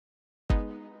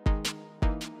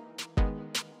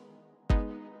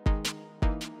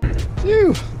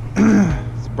Phew.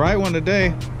 It's a bright one today.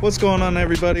 What's going on,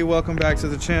 everybody? Welcome back to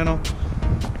the channel.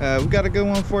 We got a good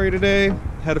one for you today.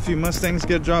 Had a few Mustangs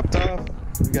get dropped off.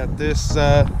 We got this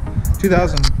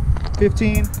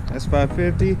 2015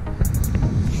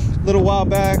 S550. A little while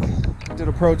back, did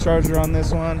a Pro Charger on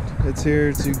this one. It's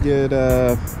here to get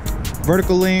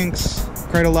vertical links,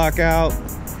 cradle lockout,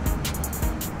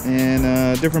 and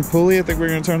a different pulley. I think we're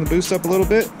going to turn the boost up a little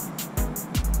bit.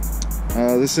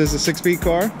 This is a 6-speed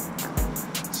car,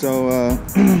 so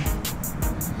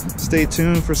stay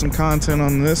tuned for some content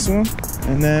on this one.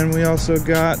 And then we also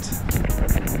got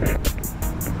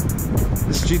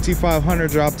this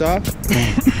GT500 dropped off.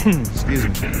 Excuse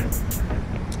me.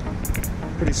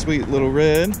 Pretty sweet little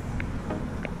red.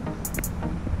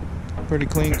 Pretty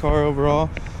clean car overall.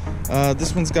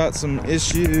 This one's got some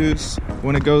issues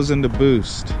when it goes into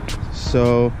boost,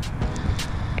 so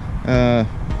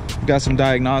got some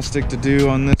diagnostic to do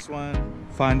on this one,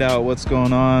 find out what's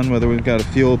going on, whether we've got a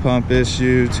fuel pump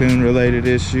issue, tune related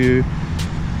issue,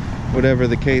 whatever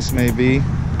the case may be.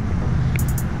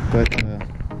 But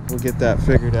we'll get that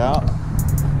figured out.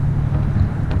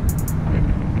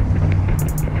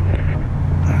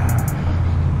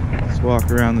 Let's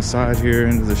walk around the side here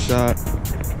into the shop.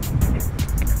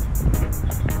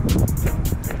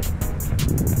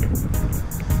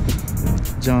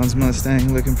 John's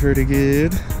Mustang looking pretty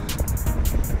good.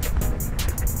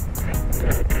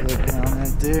 Look down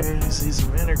right there, you see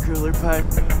some intercooler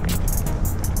piping.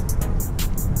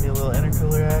 Maybe a little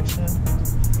intercooler action.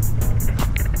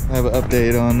 I'll have an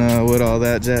update on what all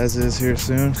that jazz is here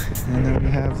soon. And then we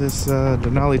have this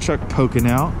Denali truck poking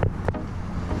out.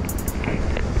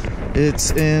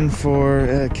 It's in for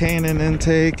a K&N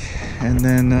intake, and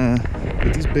then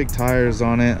with these big tires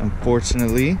on it,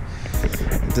 unfortunately,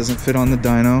 it doesn't fit on the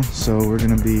dyno, so we're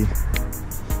going to be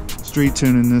street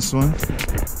tuning this one.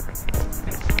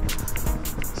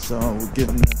 So we're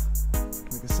getting the,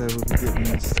 like I said, we'll be getting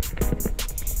this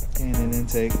K&N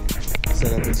intake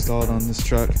set up, installed on this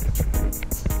truck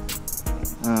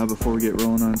before we get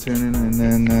rolling on tuning. And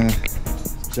then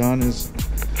John is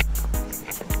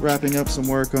wrapping up some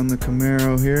work on the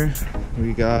Camaro here.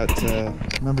 We got,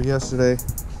 remember yesterday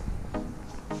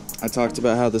I talked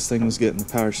about how this thing was getting the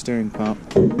power steering pump.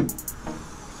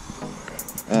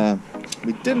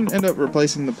 We didn't end up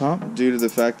replacing the pump due to the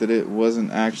fact that it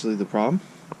wasn't actually the problem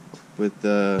with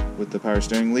the power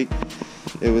steering leak.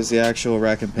 It was the actual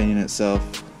rack and pinion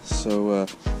itself. So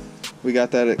we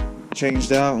got that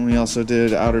changed out, and we also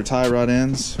did outer tie rod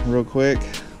ends real quick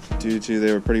due to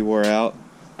they were pretty wore out.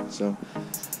 So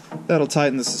that'll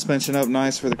tighten the suspension up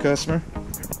nice for the customer,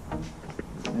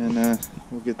 and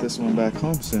we'll get this one back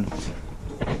home soon.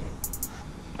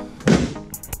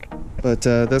 But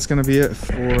that's going to be it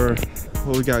for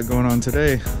what we got going on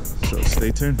today, so stay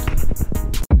tuned.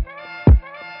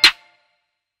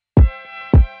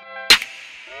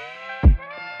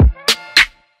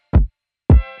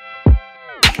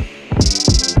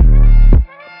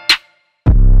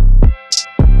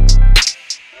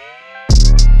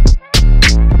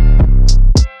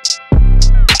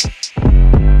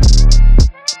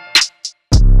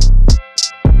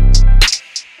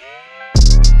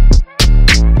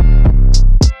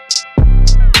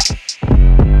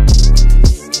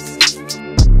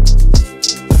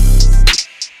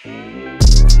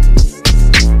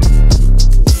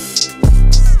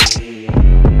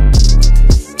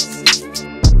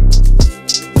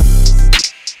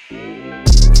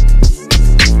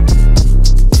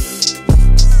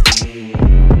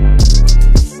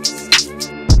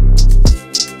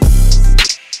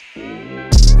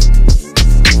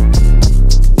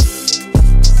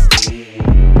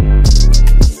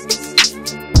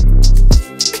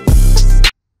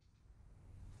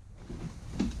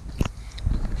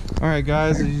 Alright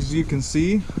guys, as you can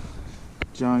see,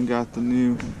 John got the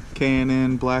new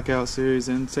K&N Blackout Series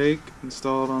intake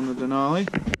installed on the Denali.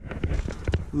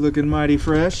 Looking mighty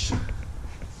fresh. You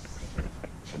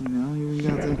know,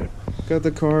 even got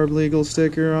the carb legal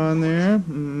sticker on there.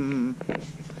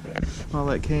 All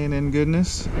that K&N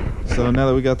goodness. So now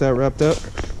that we got that wrapped up,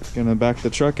 gonna back the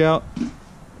truck out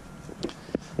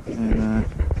and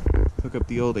hook up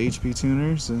the old HP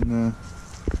tuners and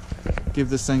give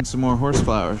this thing some more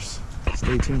horseflowers.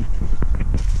 Stay tuned.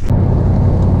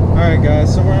 Alright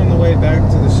guys, so we're on the way back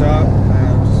to the shop.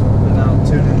 I'm just been out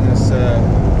tuning this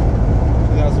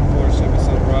 2004 Chevy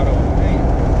Silverado in paint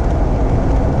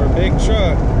for a big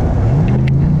truck.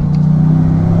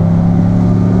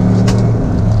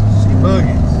 She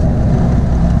boogies.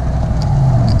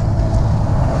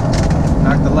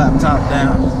 Knock the laptop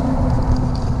down.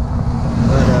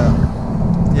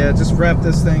 But yeah, just wrap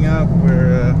this thing up.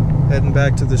 We're heading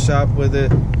back to the shop with it.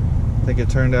 I think it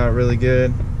turned out really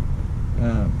good.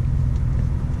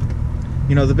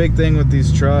 You know, the big thing with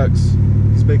these trucks,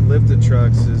 these big lifted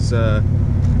trucks, is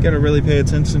you gotta really pay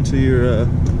attention to your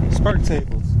spark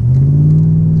tables,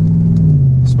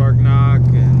 spark knock,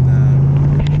 and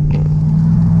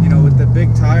you know, with the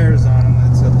big tires on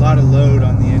them, it's a lot of load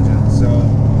on the engine, so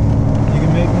you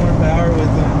can make more power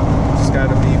with them. You just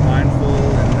gotta be mindful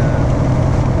and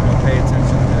you know, pay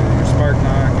attention to your spark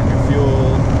knock and your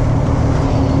fuel.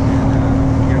 And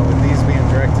you know, with these being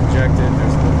direct injected,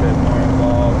 there's a little bit more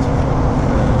involved,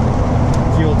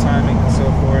 fuel timing and so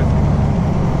forth.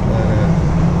 But I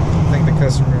think the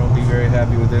customer will be very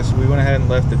happy with this. We went ahead and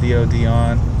left the DOD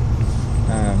on.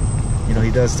 You know,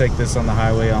 he does take this on the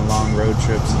highway on long road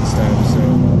trips and stuff, so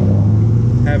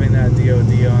having that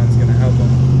DOD on is going to help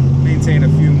him maintain a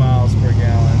few miles per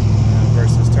gallon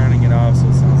versus turning it off so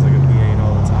it sounds like a V8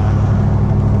 all the time.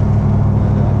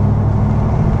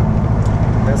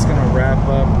 But that's going to wrap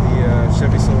up the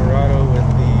Chevy Silverado with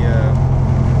the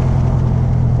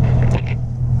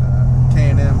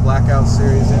K&M Blackout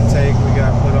Series intake we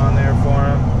got put on there for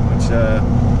him, which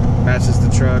matches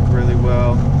the truck really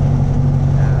well.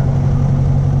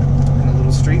 And a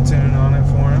little street tuning on it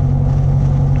for him,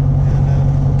 and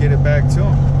we'll get it back to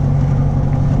him.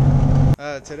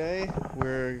 Today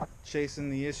we're chasing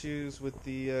the issues with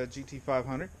the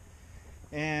GT500,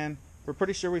 and we're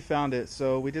pretty sure we found it.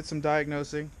 So we did some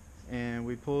diagnosing, and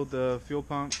we pulled the fuel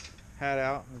pump hat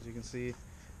out. As you can see,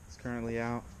 it's currently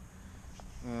out.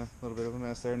 A little bit of a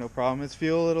mess there, no problem. It's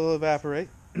fuel, it'll evaporate.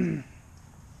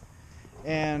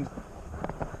 And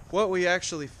what we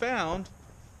actually found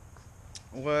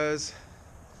was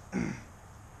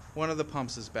one of the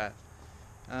pumps is bad.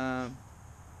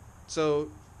 So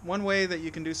one way that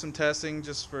you can do some testing,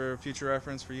 just for future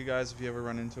reference for you guys if you ever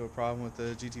run into a problem with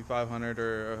the GT500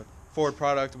 or a Ford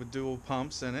product with dual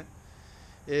pumps in it,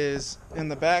 is in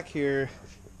the back here.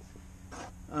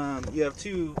 You have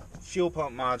two fuel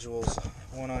pump modules,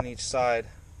 one on each side,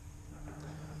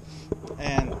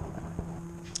 and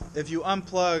if you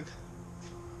unplug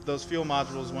those fuel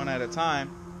modules one at a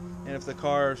time, and if the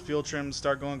car's fuel trims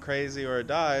start going crazy or it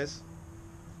dies,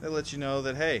 they let you know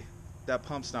that, hey, that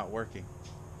pump's not working.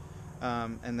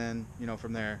 And then, you know,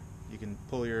 from there you can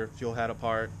pull your fuel hat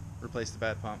apart, replace the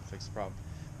bad pump, fix the problem.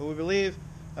 But we believe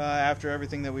after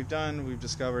everything that we've done, we've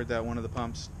discovered that one of the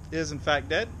pumps is in fact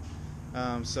dead.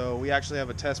 So we actually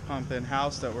have a test pump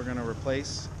in-house that we're going to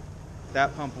replace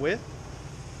that pump with.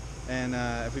 And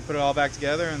if we put it all back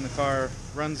together and the car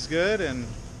runs good and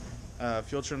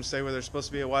fuel trims stay where they're supposed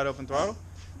to be at wide open throttle,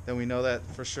 then we know that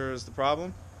for sure is the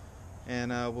problem.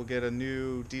 And we'll get a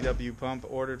new DW pump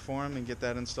ordered for him and get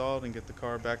that installed and get the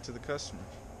car back to the customer.